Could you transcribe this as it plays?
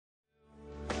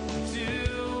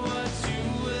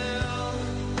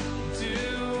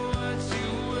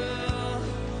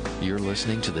You're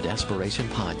listening to the Desperation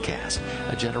Podcast,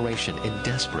 a generation in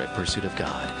desperate pursuit of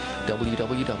God.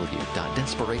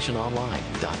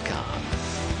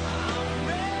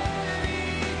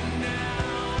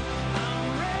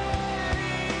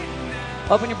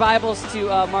 www.desperationonline.com. Open your Bibles to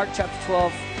Mark chapter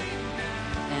 12,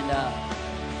 and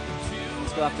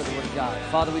let's go after the Word of God.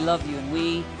 Father, we love you, and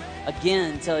we,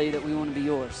 again, tell you that we want to be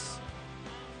yours.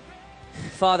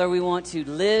 Father, we want to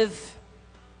live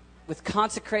with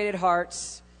consecrated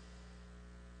hearts,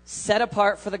 set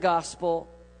apart for the gospel,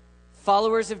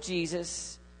 followers of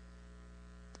Jesus,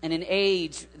 in an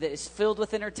age that is filled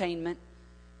with entertainment,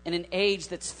 in an age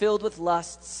that's filled with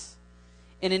lusts,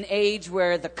 in an age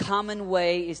where the common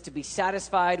way is to be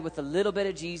satisfied with a little bit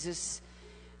of Jesus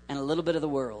and a little bit of the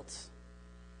world.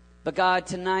 But God,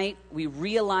 tonight we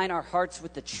realign our hearts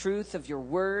with the truth of your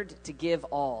word to give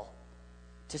all,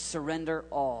 to surrender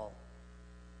all,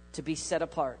 to be set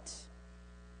apart,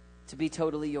 to be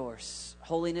totally yours.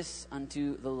 Holiness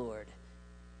unto the Lord.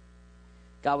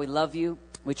 God, we love you.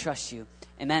 We trust you.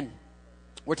 Amen.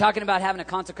 We're talking about having a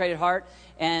consecrated heart,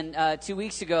 and 2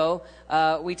 weeks ago,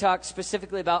 we talked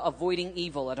specifically about avoiding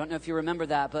evil. I don't know if you remember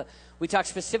that, but we talked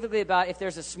specifically about if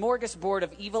there's a smorgasbord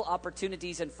of evil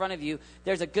opportunities in front of you,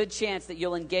 there's a good chance that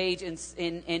you'll engage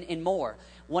in more.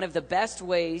 One of the best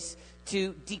ways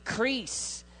to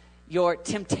decrease your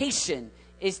temptation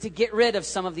is to get rid of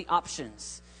some of the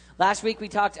options. Last week, we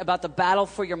talked about the battle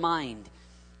for your mind.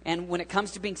 And when it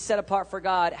comes to being set apart for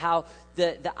God, how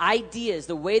the ideas,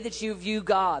 the way that you view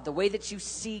God, the way that you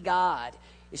see God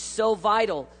is so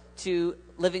vital to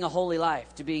living a holy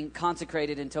life, to being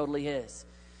consecrated and totally His.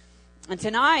 And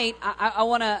tonight, I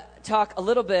want to talk a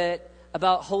little bit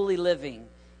about holy living.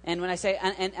 And when I say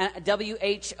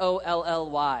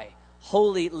WHOLLY,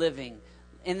 holy living,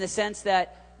 in the sense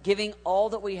that giving all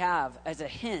that we have as a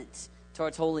hint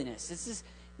towards holiness.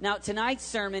 Now, tonight's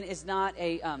sermon is not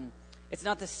it's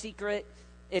not the secret.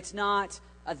 It's not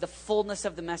the fullness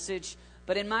of the message.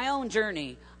 But in my own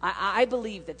journey, I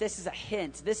believe that this is a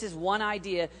hint. This is one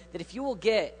idea that if you will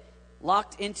get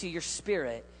locked into your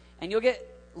spirit and you'll get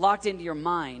locked into your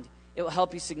mind, it will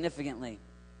help you significantly.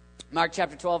 Mark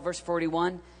chapter 12, verse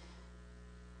 41.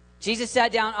 Jesus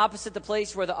sat down opposite the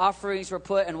place where the offerings were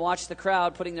put and watched the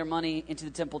crowd putting their money into the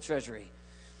temple treasury.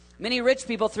 Many rich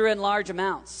people threw in large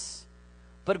amounts.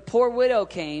 But a poor widow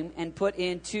came and put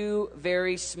in 2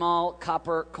 very small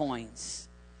copper coins,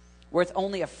 worth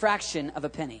only a fraction of a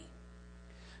penny.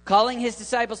 Calling his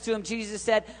disciples to him, Jesus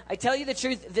said, I tell you the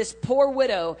truth, this poor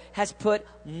widow has put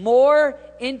more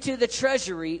into the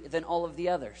treasury than all of the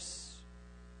others.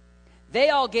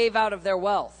 They all gave out of their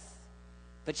wealth,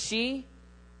 but she,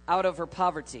 out of her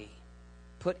poverty,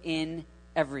 put in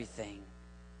everything,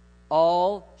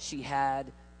 all she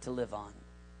had to live on.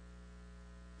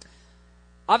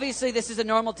 Obviously, this is a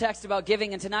normal text about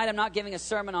giving, and tonight I'm not giving a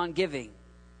sermon on giving.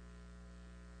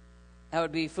 That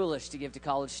would be foolish to give to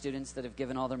college students that have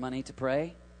given all their money to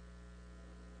pray.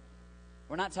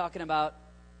 We're not talking about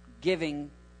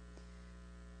giving.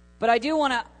 But I do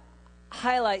want to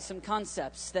highlight some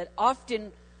concepts that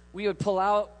often we would pull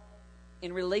out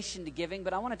in relation to giving,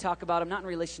 but I want to talk about them not in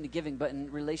relation to giving, but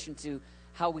in relation to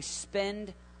how we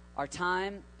spend our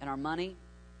time and our money.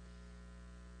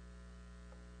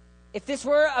 If this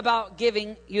were about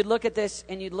giving, you'd look at this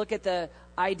and you'd look at the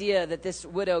idea that this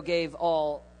widow gave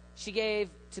all. She gave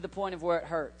to the point of where it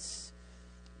hurts.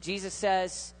 Jesus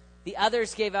says the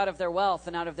others gave out of their wealth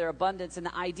and out of their abundance. And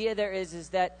the idea there is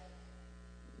that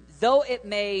though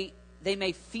they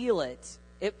may feel it,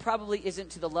 it probably isn't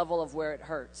to the level of where it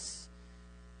hurts.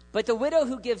 But the widow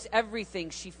who gives everything,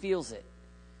 she feels it.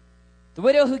 The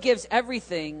widow who gives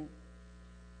everything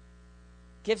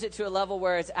gives it to a level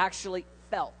where it's actually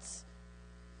felt.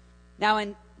 Now,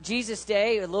 in Jesus'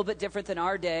 day, a little bit different than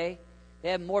our day, they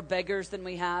had more beggars than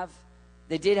we have.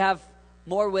 They did have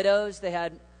more widows. They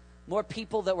had more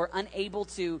people that were unable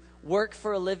to work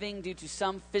for a living due to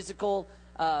some physical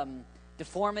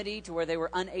deformity to where they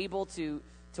were unable to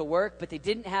work, but they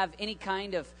didn't have any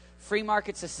kind of free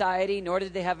market society, nor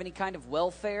did they have any kind of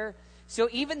welfare. So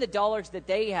even the dollars that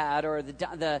they had or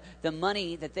the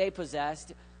money that they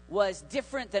possessed was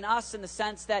different than us in the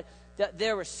sense that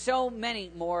there were so many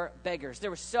more beggars.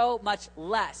 There was so much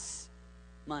less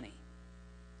money.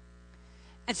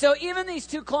 And so even these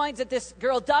 2 coins that this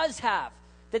girl does have,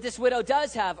 that this widow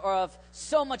does have, are of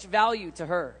so much value to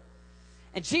her.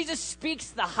 And Jesus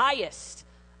speaks the highest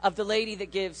of the lady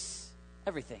that gives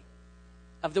everything,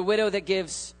 of the widow that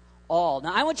gives all.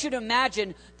 Now I want you to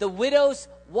imagine the widow's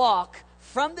walk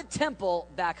from the temple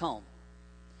back home.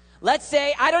 Let's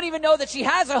say, I don't even know that she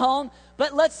has a home,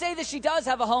 But let's say that she does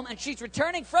have a home and she's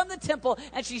returning from the temple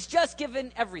and she's just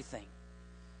given everything.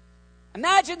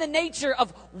 Imagine the nature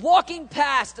of walking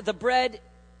past the bread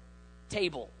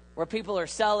table where people are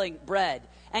selling bread.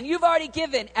 And you've already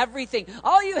given everything.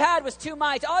 All you had was 2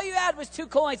 mites. All you had was 2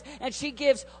 coins. And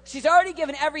she's already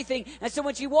given everything. And so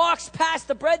when she walks past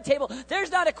the bread table,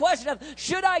 there's not a question of,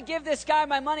 should I give this guy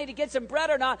my money to get some bread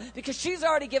or not? Because she's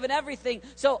already given everything.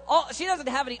 So she doesn't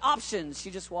have any options. She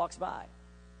just walks by.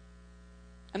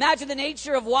 Imagine the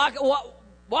nature of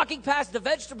walking past the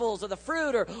vegetables or the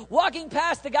fruit, or walking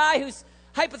past the guy who's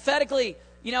hypothetically,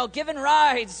 giving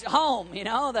rides home,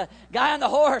 the guy on the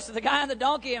horse or the guy on the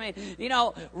donkey.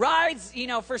 Rides,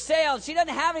 for sale. She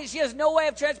doesn't have any. She has no way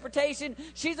of transportation.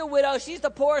 She's a widow. She's the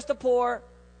poorest of poor.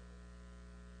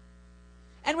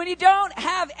 And when you don't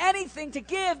have anything to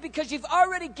give because you've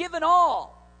already given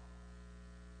all,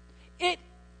 it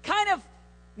kind of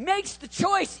makes the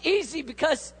choice easy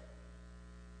because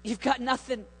you've got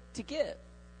nothing to give.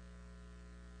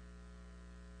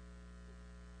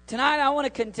 Tonight, I want to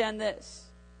contend this.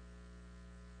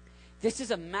 This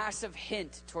is a massive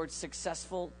hint towards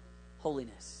successful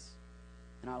holiness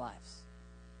in our lives.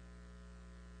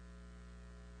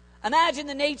 Imagine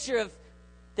the nature of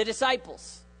the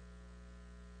disciples.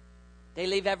 They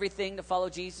leave everything to follow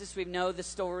Jesus. We know the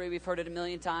story. We've heard it a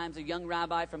million times. A young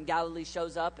rabbi from Galilee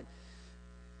shows up. And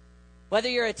whether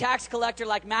you're a tax collector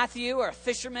like Matthew or a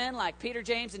fisherman like Peter,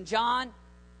 James, and John,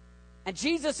 and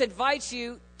Jesus invites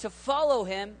you to follow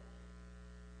him,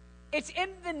 it's in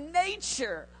the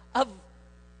nature of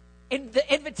in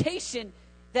the invitation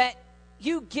that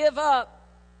you give up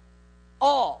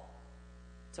all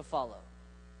to follow.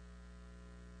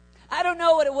 I don't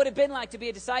know what it would have been like to be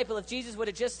a disciple if Jesus would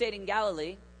have just stayed in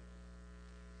Galilee.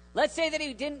 Let's say that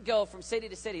he didn't go from city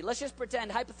to city. Let's just pretend,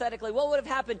 hypothetically, what would have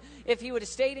happened if he would have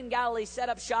stayed in Galilee, set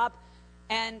up shop,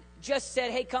 and just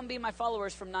said, hey, come be my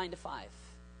followers from 9 to 5.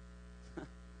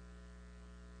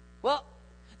 Well,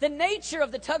 the nature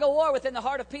of the tug of war within the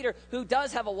heart of Peter, who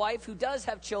does have a wife, who does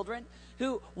have children,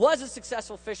 who was a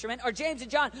successful fisherman, or James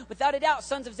and John, without a doubt,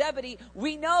 sons of Zebedee,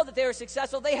 we know that they were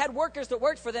successful. They had workers that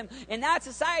worked for them. In that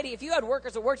society, if you had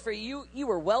workers that worked for you, you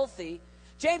were wealthy.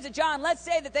 James and John, let's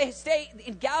say that they stayed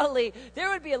in Galilee, there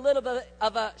would be a little bit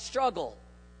of a struggle,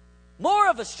 more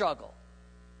of a struggle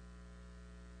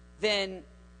than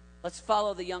let's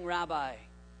follow the young rabbi,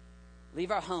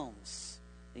 leave our homes,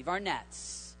 leave our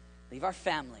nets, leave our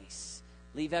families,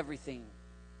 leave everything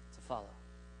to follow.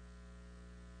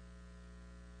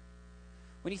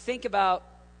 When you think about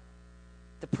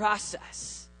the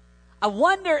process, I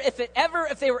wonder if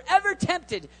they were ever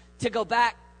tempted to go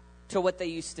back to what they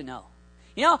used to know.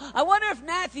 I wonder if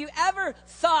Matthew ever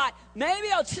thought, maybe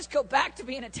I'll just go back to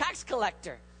being a tax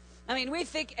collector. We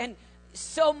think, and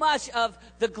so much of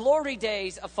the glory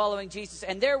days of following Jesus,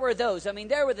 and there were those.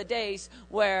 There were the days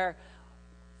where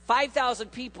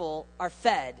 5,000 people are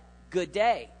fed. Good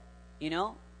day,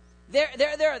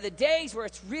 There are the days where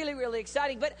it's really, really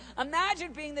exciting. But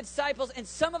imagine being the disciples in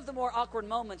some of the more awkward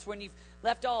moments when you've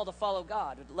left all to follow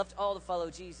God, left all to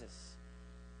follow Jesus.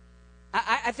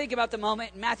 I think about the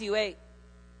moment in Matthew 8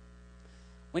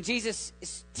 when Jesus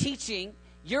is teaching.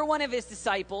 You're one of his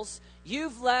disciples.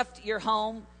 You've left your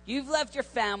home. You've left your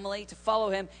family to follow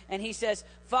him. And he says,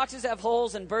 foxes have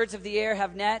holes and birds of the air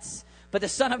have nets, but the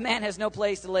Son of Man has no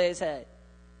place to lay his head.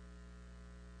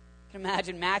 You can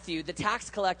imagine Matthew, the tax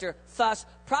collector, thus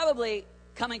probably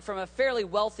coming from a fairly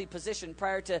wealthy position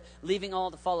prior to leaving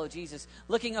all to follow Jesus,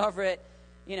 looking over at,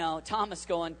 Thomas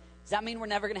going, does that mean we're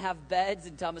never going to have beds?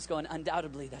 And Thomas going,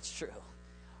 undoubtedly, that's true.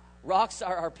 Rocks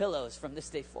are our pillows from this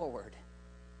day forward.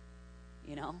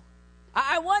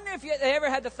 I wonder if they ever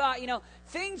had the thought,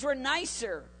 things were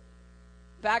nicer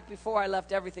back before I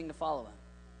left everything to follow him.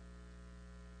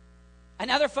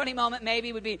 Another funny moment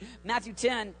maybe would be Matthew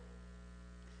 10.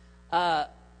 Let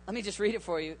me just read it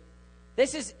for you.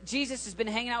 This is, Jesus has been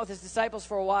hanging out with his disciples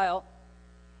for a while,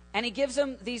 and he gives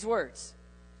them these words.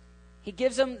 He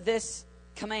gives them this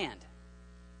command.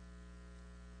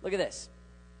 Look at this.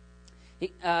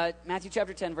 Matthew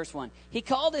chapter 10, verse 1. He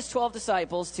called his 12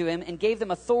 disciples to him and gave them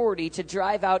authority to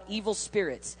drive out evil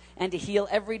spirits and to heal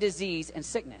every disease and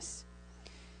sickness.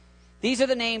 These are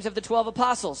the names of the 12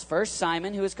 apostles. First,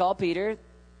 Simon, who is called Peter,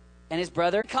 and his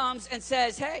brother comes and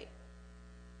says, hey.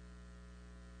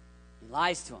 He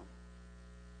lies to him.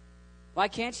 Why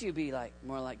can't you be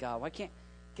more like God? Why can't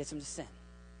gets him to sin?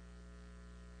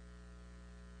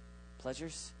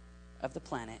 Pleasures of the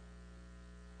planet.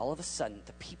 All of a sudden,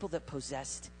 the people that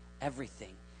possessed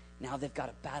everything, now they've got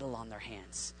a battle on their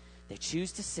hands. They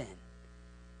choose to sin.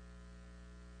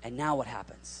 And now what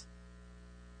happens?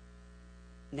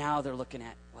 Now they're looking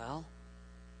at, well,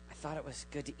 thought it was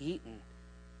good to eat, and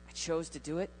I chose to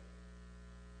do it.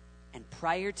 And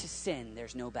prior to sin,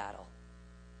 there's no battle.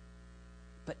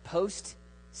 But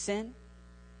post-sin,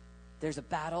 there's a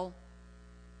battle.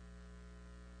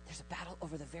 There's a battle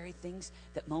over the very things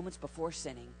that moments before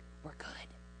sinning were good.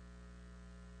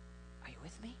 Are you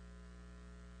with me?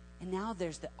 And now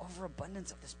there's the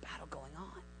overabundance of this battle going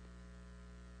on.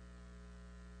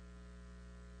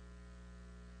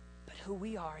 But who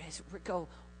we are is,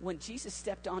 when Jesus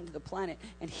stepped onto the planet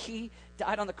and he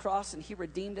died on the cross and he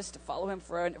redeemed us to follow him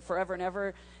forever and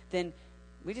ever, then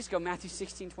we just go Matthew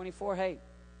 16:24. Hey,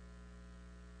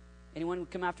 anyone who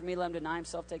come after me, let him deny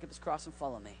himself, take up his cross and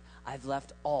follow me. I've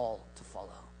left all to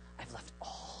follow. I've left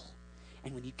all.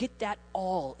 And when you get that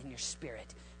all in your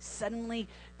spirit, suddenly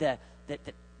the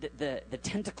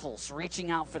tentacles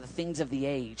reaching out for the things of the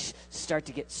age start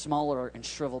to get smaller and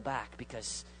shrivel back,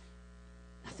 because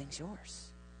nothing's yours.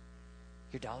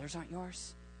 Your dollars aren't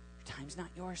yours. Your time's not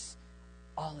yours.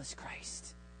 All is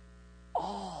Christ.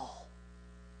 All.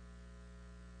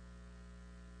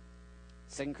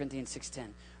 2 Corinthians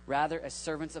 6:10. Rather, as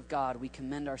servants of God, we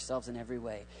commend ourselves in every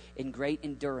way, in great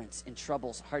endurance, in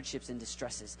troubles, hardships, and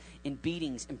distresses, in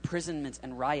beatings, imprisonments,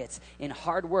 and riots, in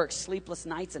hard work, sleepless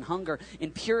nights, and hunger,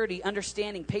 in purity,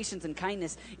 understanding, patience, and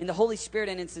kindness, in the Holy Spirit,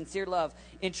 and in sincere love,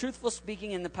 in truthful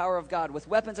speaking, in the power of God, with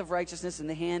weapons of righteousness in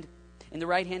the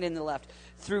right hand and in the left,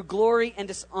 through glory and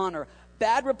dishonor,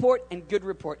 bad report and good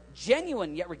report,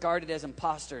 genuine yet regarded as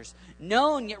impostors,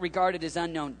 known yet regarded as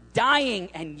unknown, dying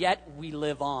and yet we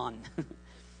live on.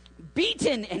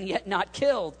 Beaten and yet not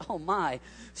killed. Oh my.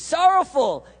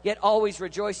 Sorrowful yet always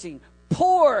rejoicing.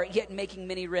 Poor yet making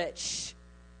many rich.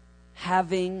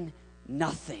 Having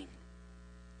nothing.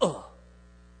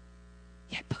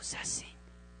 Yet possessing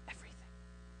everything.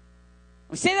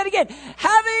 Let me say that again.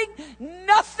 Having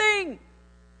nothing,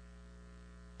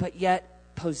 but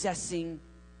yet possessing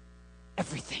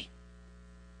everything.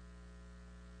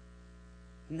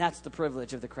 And that's the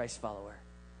privilege of the Christ follower.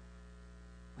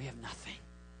 We have nothing.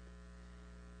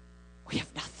 We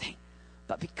have nothing.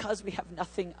 But because we have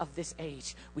nothing of this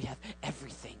age, we have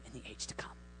everything in the age to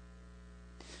come.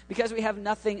 Because we have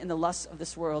nothing in the lusts of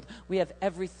this world, we have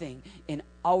everything in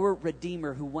our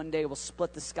Redeemer, who one day will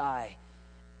split the sky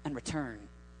and return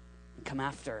and come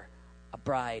after a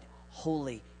bride,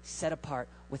 holy, set apart,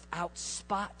 without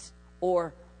spot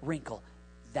or wrinkle.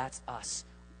 That's us.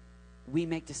 We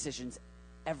make decisions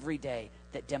every day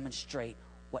that demonstrate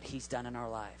what he's done in our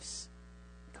lives.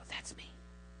 Go, that's me.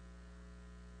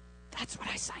 That's what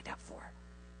I signed up for.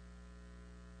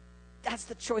 That's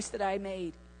the choice that I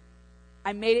made.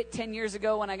 I made it 10 years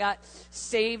ago when I got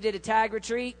saved at a tag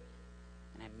retreat.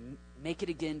 And I make it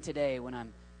again today when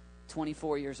I'm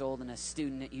 24 years old and a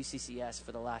student at UCCS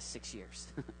for the last 6 years.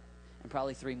 And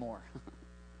probably 3 more.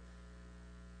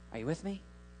 Are you with me?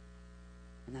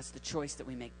 And that's the choice that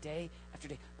we make day after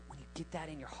day. But when you get that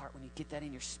in your heart, when you get that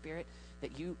in your spirit,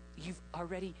 that you've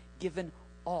already given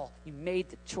all. You made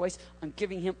the choice. I'm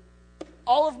giving him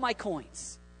all of my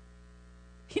coins.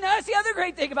 You know, that's the other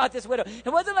great thing about this widow. It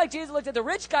wasn't like Jesus looked at the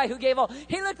rich guy who gave all.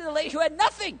 He looked at the lady who had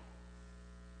nothing.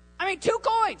 I mean, 2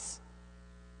 coins.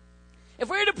 If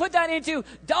we were to put that into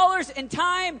dollars and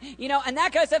time, you know, and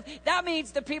that kind of stuff, that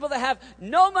means the people that have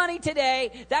no money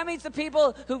today. That means the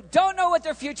people who don't know what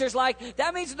their future's like.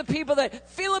 That means the people that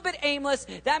feel a bit aimless.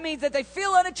 That means that they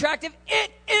feel unattractive.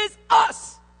 It is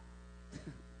us.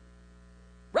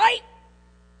 Right?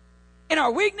 In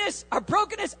our weakness, our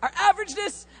brokenness, our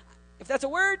averageness, if that's a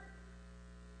word,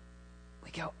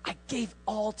 we go, I gave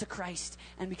all to Christ.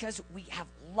 And because we have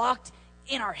locked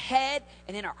in our head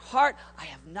and in our heart, I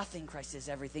have nothing, Christ is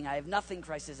everything. I have nothing,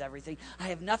 Christ is everything. I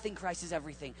have nothing, Christ is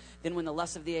everything. Then when the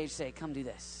lusts of the age say, come do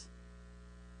this,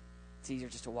 it's easier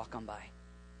just to walk on by.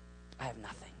 I have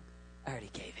nothing. I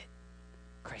already gave it.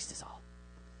 Christ is all.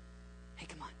 Hey,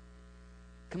 come on.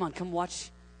 Come on, come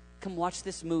watch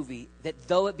this movie that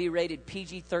though it be rated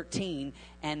PG-13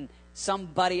 and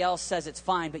somebody else says it's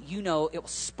fine, but you know it will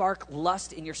spark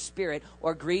lust in your spirit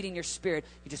or greed in your spirit.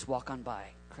 You just walk on by.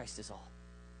 Christ is all.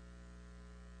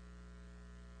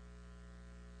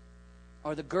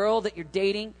 Or the girl that you're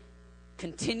dating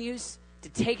continues to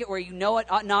take it where you know it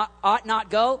ought not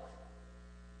go.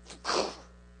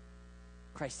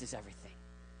 Christ is everything.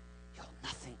 You hold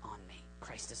nothing on me.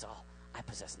 Christ is all. I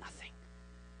possess nothing.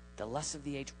 The lust of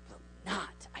the age will not.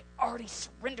 I already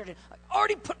surrendered it. I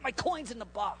already put my coins in the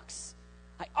box.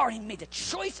 I already made the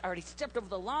choice. I already stepped over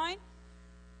the line.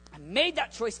 I made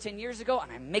that choice 10 years ago,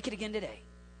 and I make it again today.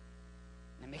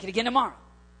 And I make it again tomorrow.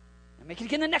 And I make it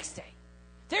again the next day.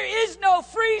 There is no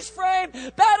freeze frame.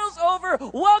 Battle's over.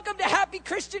 Welcome to Happy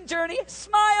Christian Journey.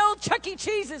 Smile. Chuck E.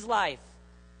 Cheese's life.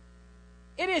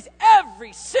 It is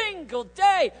every single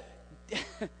day.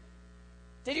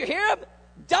 Did you hear him?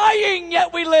 Dying,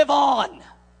 yet we live on.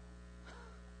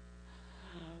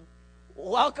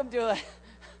 Welcome to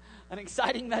an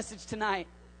exciting message tonight.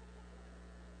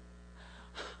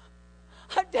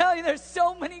 I'm telling you, there's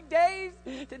so many days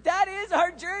that is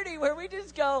our journey where we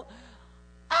just go,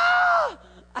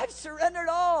 I've surrendered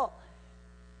all.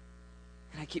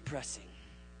 And I keep pressing.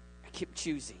 I keep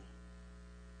choosing.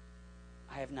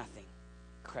 I have nothing.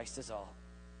 Christ is all.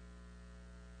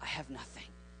 I have nothing.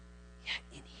 Yet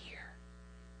in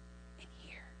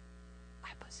here, I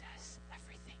possess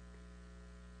everything.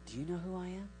 Do you know who I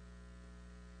am?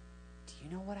 Do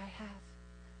you know what I have?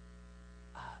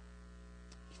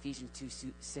 Ephesians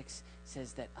 2:6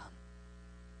 says that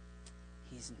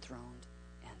he's enthroned,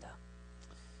 and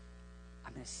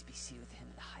I'm going to be seated with him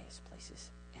in the highest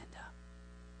places. And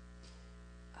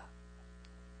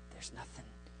there's nothing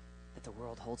that the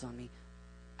world holds on me.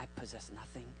 I possess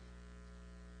nothing.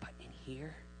 But in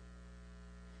here,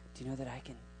 do you know that I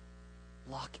can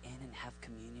lock in and have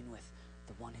communion with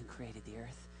the one who created the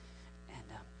earth? And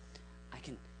I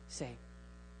can say,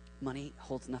 money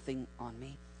holds nothing on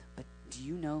me. But do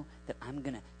you know that I'm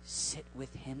going to sit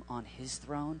with him on his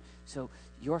throne? So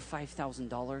your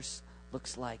 $5,000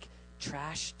 looks like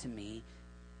trash to me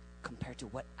compared to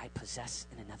what I possess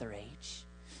in another age.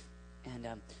 And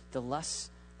the lusts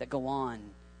that go on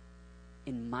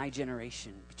in my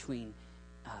generation between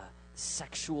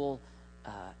sexual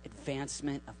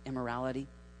advancement of immorality,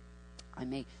 I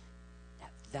may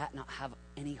that not have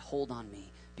any hold on me,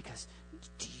 because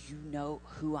do you know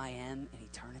who I am in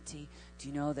eternity? Do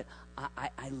you know that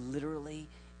I literally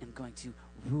am going to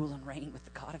rule and reign with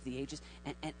the God of the ages?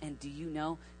 And do you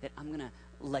know that I'm going to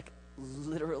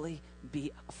literally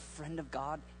be a friend of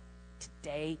God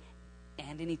today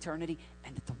and in eternity?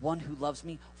 And that the one who loves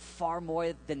me far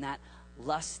more than that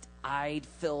lust-eyed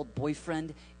filled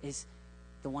boyfriend is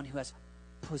the one who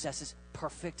possesses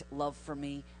perfect love for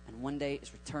me and one day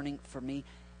is returning for me.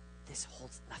 This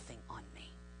holds nothing on me.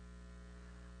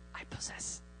 I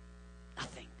possess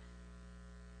nothing.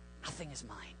 Nothing is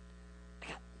mine. I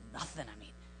got nothing. I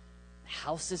mean, the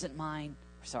house isn't mine.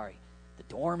 Sorry, the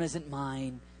dorm isn't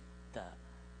mine. The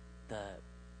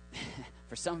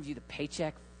for some of you, the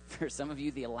paycheck. For some of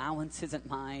you, the allowance isn't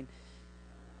mine.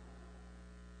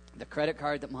 The credit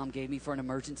card that mom gave me for an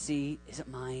emergency isn't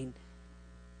mine.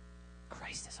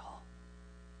 Christ is all.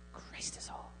 Christ is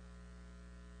all.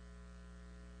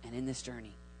 And in this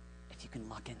journey, if you can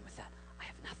lock in with that, I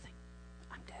have nothing.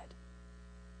 I'm dead.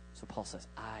 So Paul says,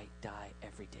 I die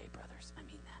every day, brothers. I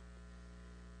mean that.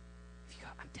 If you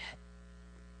go, I'm dead.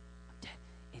 I'm dead.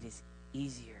 It is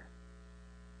easier.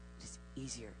 It is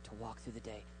easier to walk through the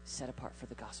day set apart for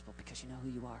the gospel because you know who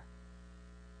you are.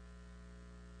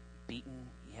 Beaten,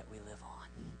 yet we live on.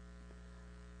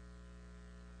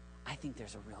 I think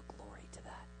there's a real glory to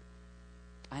that.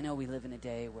 I know we live in a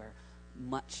day where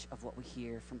much of what we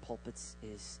hear from pulpits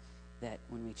is that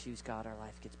when we choose God, our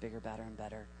life gets bigger, better, and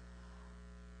better.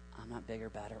 I'm not bigger,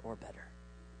 better, or better.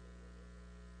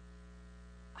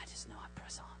 I just know I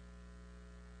press on.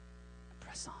 I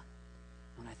press on.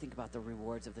 When I think about the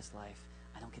rewards of this life,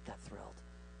 I don't get that thrilled.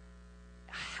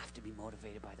 I have to be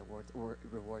motivated by the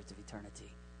rewards of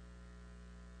eternity.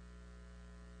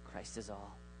 Christ is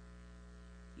all.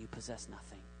 You possess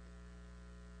nothing.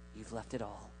 You've left it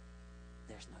all.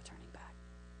 There's no turning back.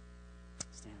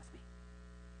 Stand with me.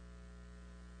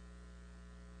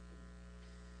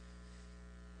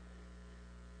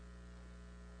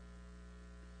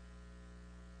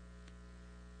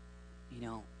 You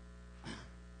know, I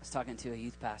was talking to a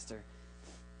youth pastor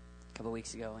a couple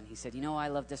weeks ago, and he said, you know why I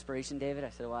love Desperation, David?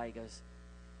 I said, why? He goes,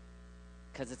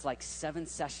 because it's like 7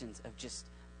 sessions of just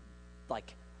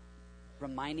like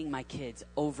reminding my kids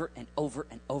over and over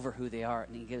and over who they are.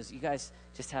 And he goes, you guys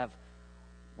just have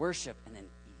worship and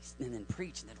then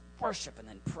preach and then worship and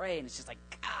then pray, and it's just like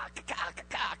ka ka ka ka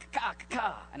ka ka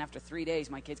ka. And after 3 days,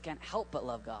 my kids can't help but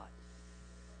love God.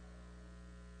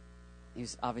 He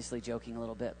was obviously joking a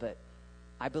little bit, but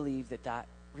I believe that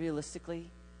realistically,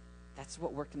 that's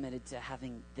what we're committed to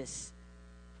having this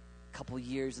couple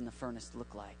years in the furnace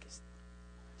look like,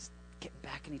 is getting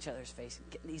back in each other's face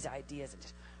and getting these ideas and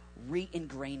just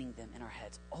re-ingraining them in our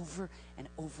heads over and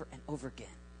over and over again.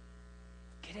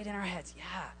 Get it in our heads.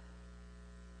 Yeah.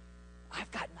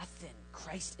 I've got nothing.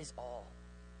 Christ is all.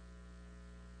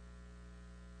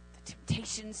 The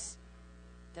temptations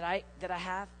that I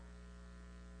have,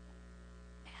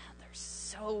 man, they're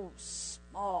so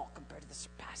small compared to the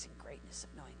surpassing greatness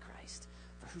of knowing Christ,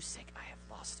 for whose sake I have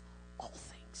lost all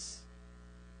things.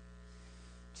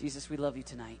 Jesus, we love you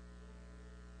tonight.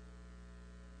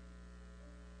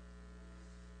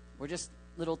 We're just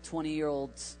little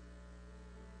 20-year-olds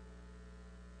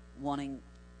wanting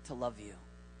to love you.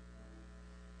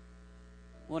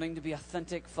 Wanting to be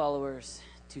authentic followers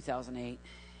 2008.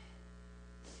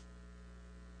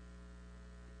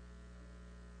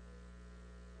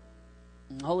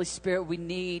 And Holy Spirit, we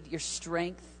need your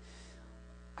strength.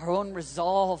 Our own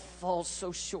resolve falls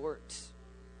so short.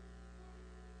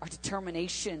 Our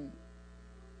determination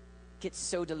gets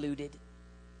so diluted.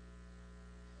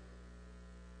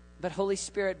 But Holy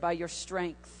Spirit, by your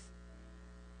strength,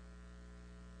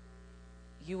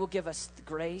 you will give us the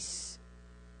grace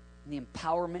and the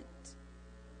empowerment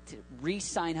to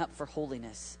re-sign up for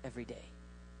holiness every day.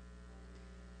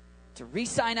 To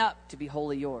re-sign up to be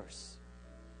wholly yours.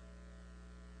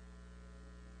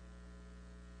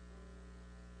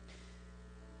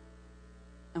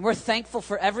 And we're thankful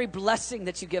for every blessing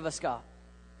that you give us, God.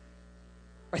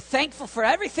 We're thankful for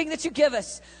everything that you give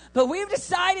us. But we've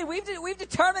decided, we've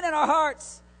determined in our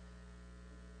hearts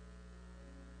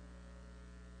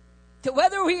that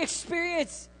whether we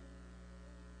experience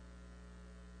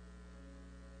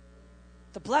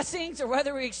the blessings or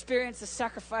whether we experience the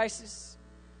sacrifices,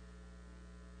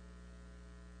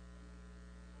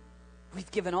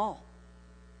 we've given all.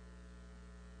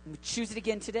 And we choose it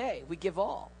again today. We give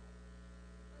all.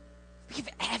 We give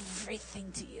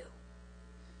everything to you.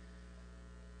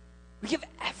 We give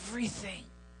everything.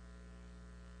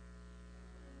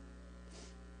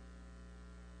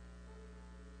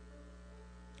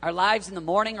 Our lives in the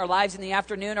morning, our lives in the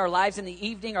afternoon, our lives in the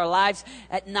evening, our lives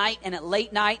at night and at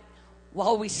late night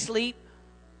while we sleep,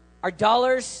 our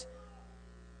dollars,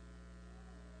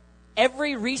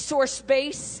 every resource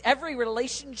base, every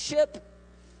relationship.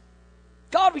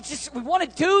 God, we want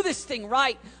to do this thing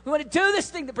right. We want to do this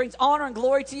thing that brings honor and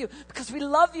glory to you because we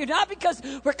love you, not because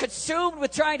we're consumed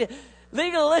with trying to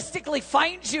legalistically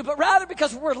find you, but rather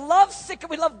because we're lovesick and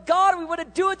we love God and we want to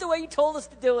do it the way you told us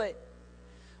to do it.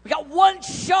 We got one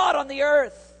shot on the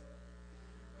earth.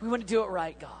 We want to do it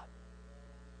right, God.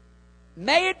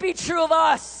 May it be true of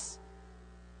us.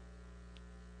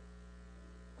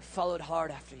 We followed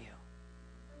hard after you.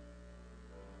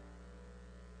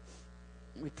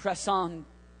 We press on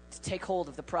to take hold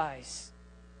of the prize.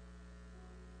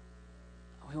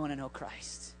 We want to know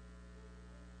Christ.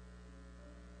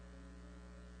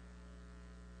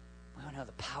 We want to know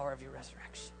the power of your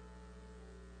resurrection.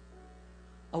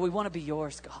 Oh, we want to be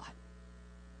yours, God.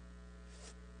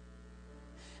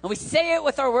 And we say it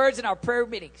with our words in our prayer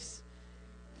meetings.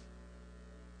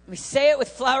 We say it with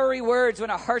flowery words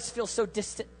when our hearts feel so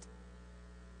distant.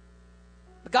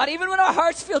 But God, even when our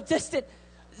hearts feel distant,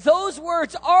 those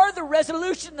words are the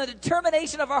resolution, the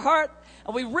determination of our heart.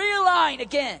 And we realign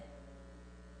again.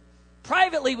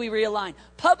 Privately we realign.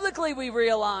 Publicly we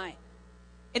realign.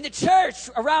 In the church,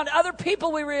 around other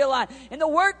people we realign. In the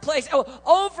workplace,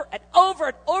 over and over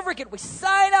and over again, we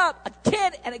sign up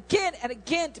again and again and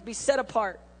again to be set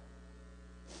apart.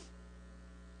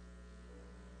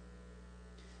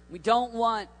 We don't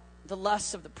want the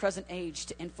lusts of the present age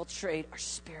to infiltrate our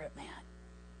spirit, man.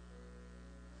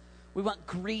 We want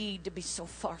greed to be so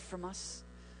far from us.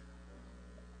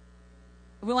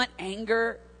 We want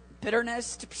anger,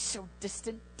 bitterness to be so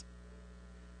distant.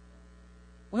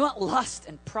 We want lust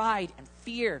and pride and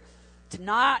fear to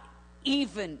not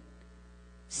even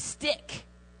stick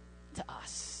to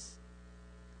us.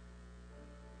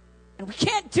 And we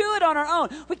can't do it on our own.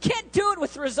 We can't do it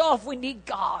with resolve. We need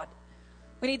God.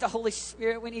 We need the Holy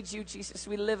Spirit. We need you, Jesus.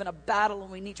 We live in a battle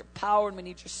and we need your power and we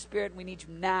need your Spirit and we need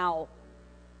you now.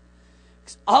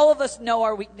 Because all of us know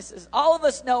our weaknesses. All of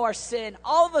us know our sin.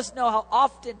 All of us know how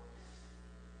often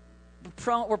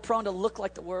we're prone to look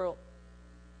like the world.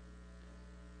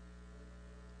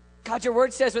 God, your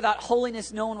word says without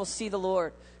holiness no one will see the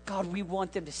Lord. God, we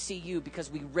want them to see you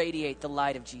because we radiate the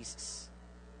light of Jesus.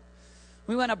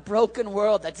 We want a broken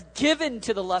world that's given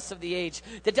to the lusts of the age,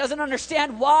 that doesn't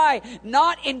understand why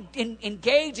not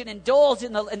engage and indulge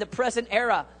in the present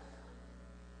era.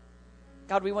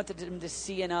 God, we want them to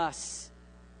see in us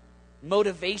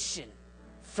motivation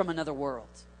from another world.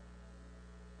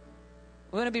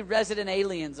 We want to be resident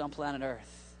aliens on planet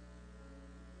Earth.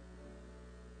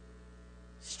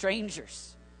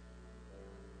 Strangers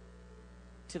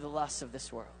to the lusts of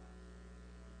this world.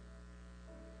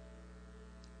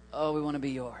 Oh, we want to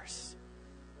be yours.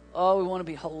 Oh, we want to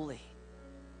be holy.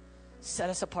 Set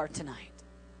us apart tonight.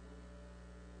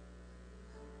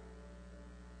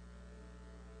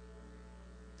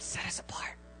 Set us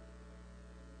apart.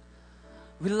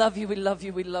 We love you, we love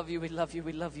you, we love you, we love you,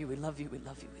 we love you, we love you, we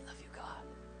love you, we love you, God.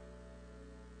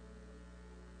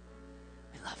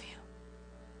 We love you.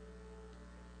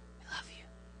 We love you.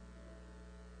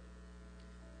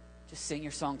 just sing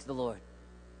your song to the Lord.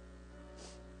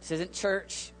 This isn't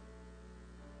church.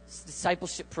 It's a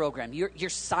discipleship program. You're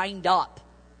signed up.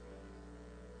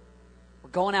 We're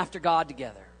going after God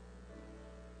together.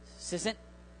 This isn't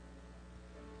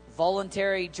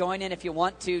voluntary, join in if you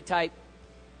want to type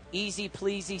easy,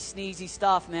 pleasy, sneezy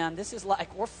stuff, man. This is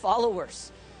like, we're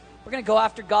followers. We're going to go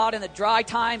after God in the dry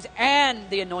times and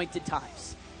the anointed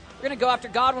times. We're going to go after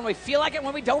God when we feel like it and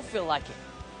when we don't feel like it.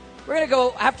 We're going to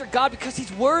go after God because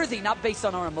he's worthy, not based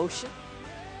on our emotion.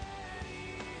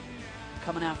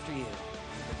 Coming after you.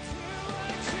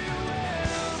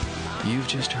 You've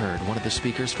just heard one of the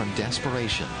speakers from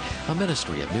Desperation, a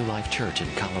ministry of New Life Church in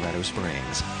Colorado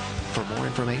Springs. For more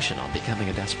information on becoming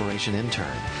a Desperation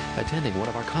intern, attending one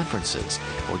of our conferences,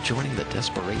 or joining the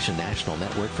Desperation National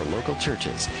Network for local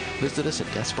churches, visit us at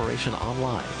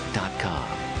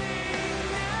desperationonline.com.